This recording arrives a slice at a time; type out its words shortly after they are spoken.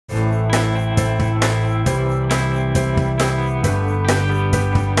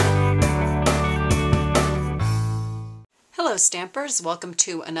Hello Stampers, welcome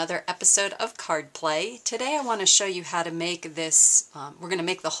to another episode of Card Play. Today I want to show you how to make this, we're going to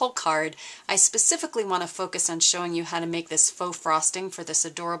make the whole card. I specifically want to focus on showing you how to make this faux frosting for this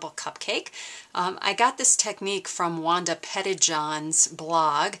adorable cupcake. I got this technique from Wanda Pettijohn's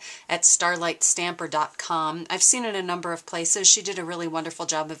blog at starlightstamper.com. I've seen it a number of places. She did a really wonderful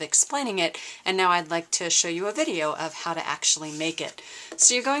job of explaining it, and now I'd like to show you a video of how to actually make it.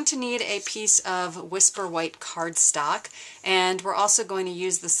 So you're going to need a piece of Whisper White cardstock, and we're also going to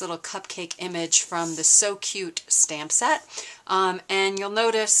use this little cupcake image from the So Cute stamp set. And you'll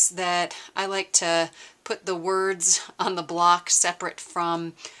notice that I like to put the words on the block separate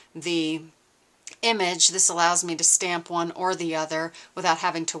from the image. This allows me to stamp one or the other without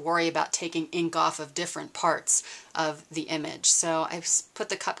having to worry about taking ink off of different parts of the image. So I've put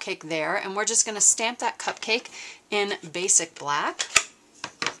the cupcake there, and we're just going to stamp that cupcake in basic black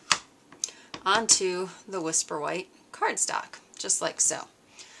onto the Whisper White cardstock, just like so.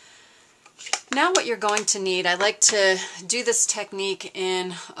 Now what you're going to need, I like to do this technique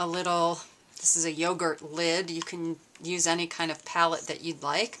in a little, this is a yogurt lid. You can use any kind of palette that you'd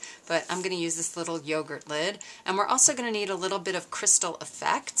like, but I'm going to use this little yogurt lid. And we're also going to need a little bit of crystal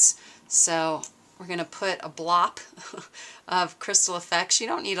effects. So we're going to put a blop of crystal effects. You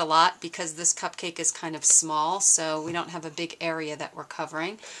don't need a lot because this cupcake is kind of small, so we don't have a big area that we're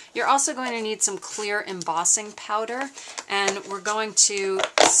covering. You're also going to need some clear embossing powder, and we're going to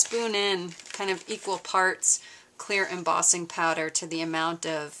spoon in kind of equal parts clear embossing powder to the amount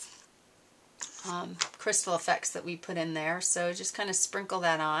of crystal effects that we put in there. So just kind of sprinkle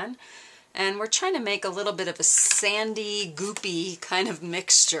that on. And we're trying to make a little bit of a sandy, goopy kind of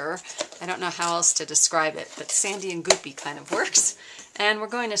mixture. I don't know how else to describe it, but sandy and goopy kind of works. And we're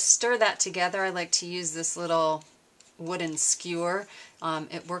going to stir that together. I like to use this little wooden skewer.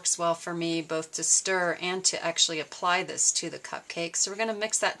 It works well for me both to stir and to actually apply this to the cupcake. So we're going to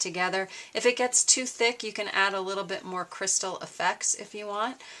mix that together. If it gets too thick, you can add a little bit more crystal effects if you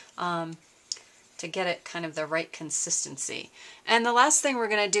want. To get it kind of the right consistency. And the last thing we're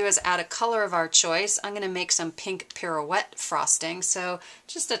going to do is add a color of our choice. I'm going to make some pink pirouette frosting, so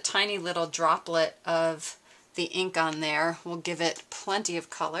just a tiny little droplet of the ink on there will give it plenty of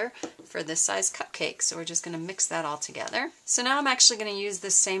color for this size cupcake. So we're just going to mix that all together. So now I'm actually going to use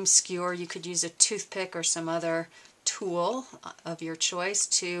this same skewer. You could use a toothpick or some other tool of your choice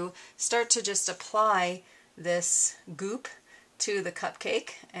to start to just apply this goop to the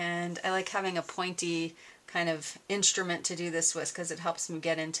cupcake, and I like having a pointy kind of instrument to do this with because it helps me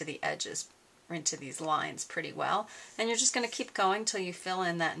get into the edges or into these lines pretty well. And you're just going to keep going till you fill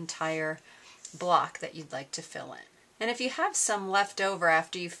in that entire block that you'd like to fill in. And if you have some left over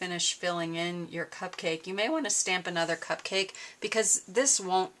after you finish filling in your cupcake, you may want to stamp another cupcake because this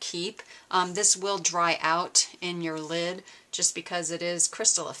won't keep. This will dry out in your lid just because it is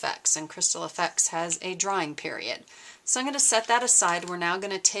Crystal Effects, and Crystal Effects has a drying period. So I'm going to set that aside. We're now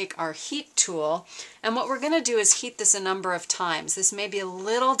going to take our heat tool, and what we're going to do is heat this a number of times. This may be a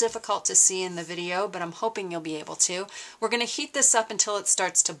little difficult to see in the video, but I'm hoping you'll be able to. We're going to heat this up until it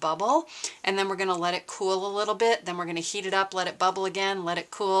starts to bubble, and then we're going to let it cool a little bit. Then we're going to heat it up, let it bubble again, let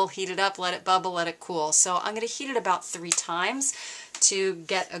it cool, heat it up, let it bubble, let it cool. So I'm going to heat it about 3 times to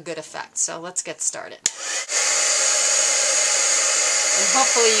get a good effect. So let's get started. And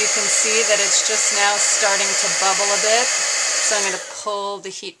hopefully you can see that it's just now starting to bubble a bit. So I'm going to pull the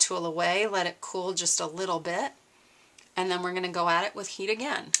heat tool away, let it cool just a little bit, and then we're going to go at it with heat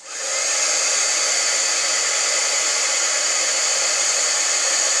again.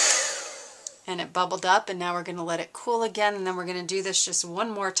 And it bubbled up, and now we're going to let it cool again, and then we're going to do this just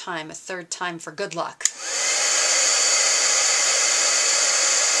one more time, a 3rd time for good luck.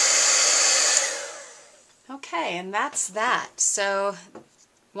 Okay, and that's that. So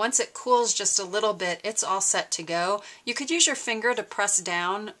once it cools just a little bit, it's all set to go. You could use your finger to press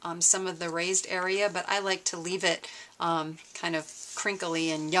down some of the raised area, but I like to leave it kind of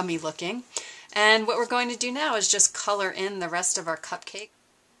crinkly and yummy looking. And what we're going to do now is just color in the rest of our cupcake.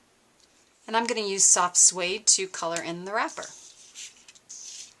 And I'm going to use soft suede to color in the wrapper.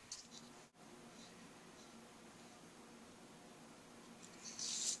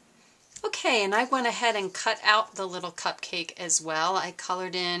 Okay, and I went ahead and cut out the little cupcake as well. I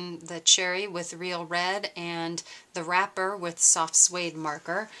colored in the cherry with real red and the wrapper with soft suede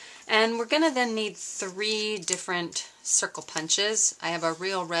marker. And we're going to then need 3 different circle punches. I have a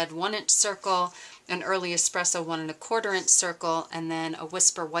real red 1-inch circle, an early espresso 1 1/4 inch circle, and then a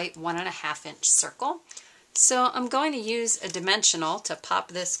Whisper White 1 1/2 inch circle. So I'm going to use a dimensional to pop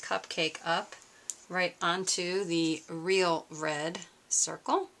this cupcake up right onto the real red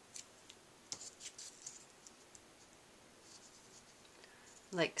circle.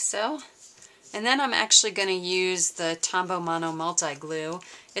 like so. And then I'm actually going to use the Tombow Mono Multi Glue.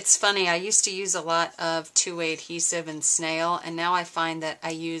 It's funny, I used to use a lot of two-way adhesive and snail, and now I find that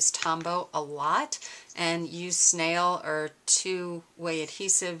I use Tombow a lot and use snail or two-way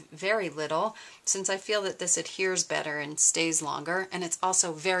adhesive very little, since I feel that this adheres better and stays longer, and it's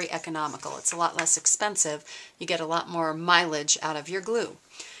also very economical. It's a lot less expensive. You get a lot more mileage out of your glue.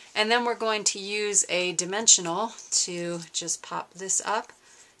 And then we're going to use a dimensional to just pop this up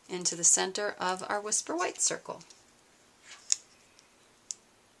into the center of our Whisper White circle.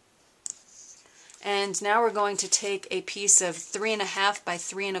 And now we're going to take a piece of 3.5 by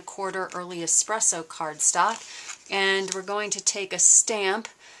 3 1/4 early espresso cardstock, and we're going to take a stamp.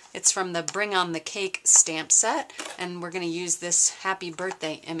 It's from the Bring on the Cake stamp set, and we're going to use this happy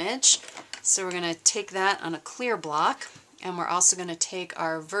birthday image. So we're going to take that on a clear block, and we're also going to take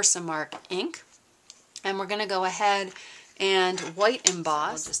our Versamark ink, and we're going to go ahead and white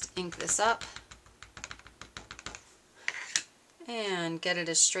emboss. We'll just ink this up and get it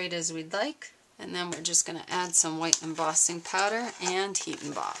as straight as we'd like. And then we're just going to add some white embossing powder and heat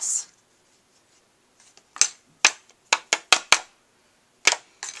emboss.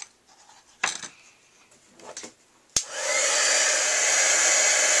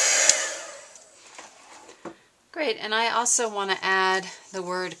 Great, and I also want to add the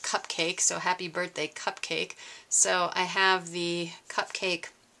word cupcake, so happy birthday cupcake. So I have the cupcake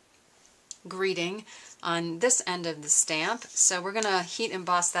greeting on this end of the stamp, so we're going to heat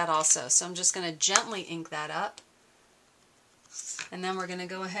emboss that also. So I'm just going to gently ink that up, and then we're going to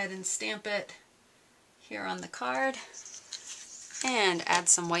go ahead and stamp it here on the card and add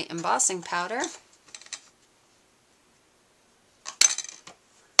some white embossing powder.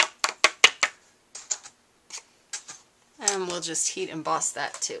 And we'll just heat emboss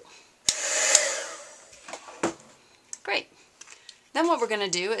that too. Great. Then what we're going to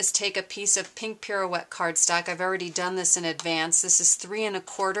do is take a piece of pink pirouette cardstock. I've already done this in advance. This is 3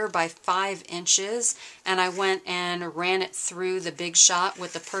 1/4 by 5 inches, and I went and ran it through the Big Shot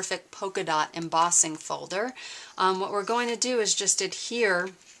with the Perfect Polka Dot embossing folder. What we're going to do is just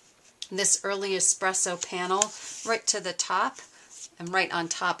adhere this early espresso panel right to the top and right on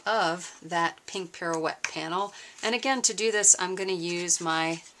top of that pink pirouette panel. And again, to do this, I'm going to use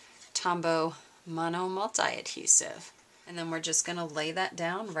my Tombow Mono Multi Adhesive. And then we're just going to lay that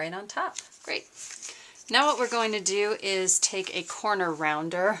down right on top. Great. Now what we're going to do is take a corner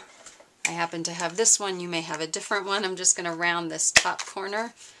rounder. I happen to have this one. You may have a different one. I'm just going to round this top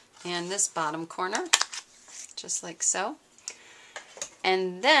corner and this bottom corner, just like so.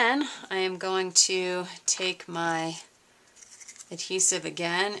 And then I am going to take my adhesive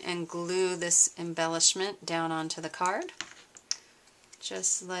again and glue this embellishment down onto the card,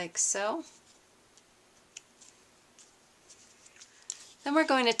 just like so. Then we're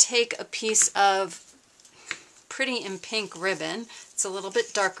going to take a piece of Pretty in Pink ribbon. It's a little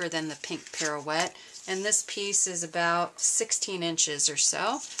bit darker than the pink pirouette, and this piece is about 16 inches or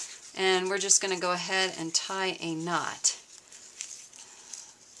so. And we're just going to go ahead and tie a knot.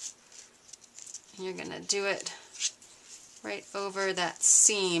 You're going to do it right over that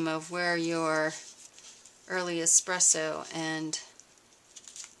seam of where your early espresso and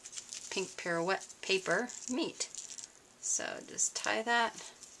pink pirouette paper meet. So just tie that,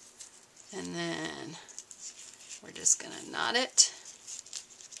 and then we're just going to knot it.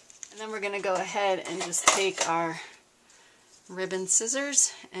 And then we're going to go ahead and just take our ribbon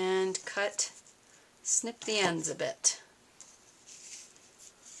scissors and snip the ends a bit.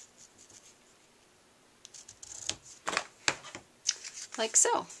 Like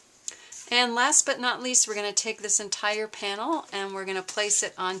so. And last but not least, we're going to take this entire panel and we're going to place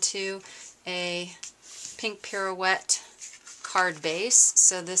it onto a pink pirouette card base.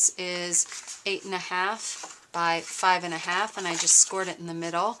 So this is 8.5 by 5.5, and I just scored it in the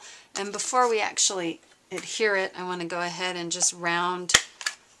middle. And before we actually adhere it, I want to go ahead and just round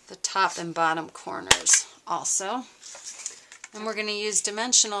the top and bottom corners also. And we're going to use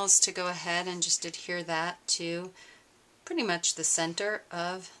dimensionals to go ahead and just adhere that to pretty much the center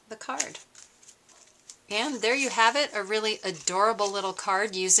of the card. And there you have it, a really adorable little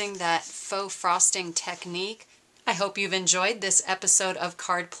card using that faux frosting technique. I hope you've enjoyed this episode of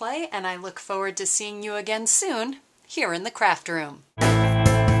Card Play, and I look forward to seeing you again soon here in the craft room.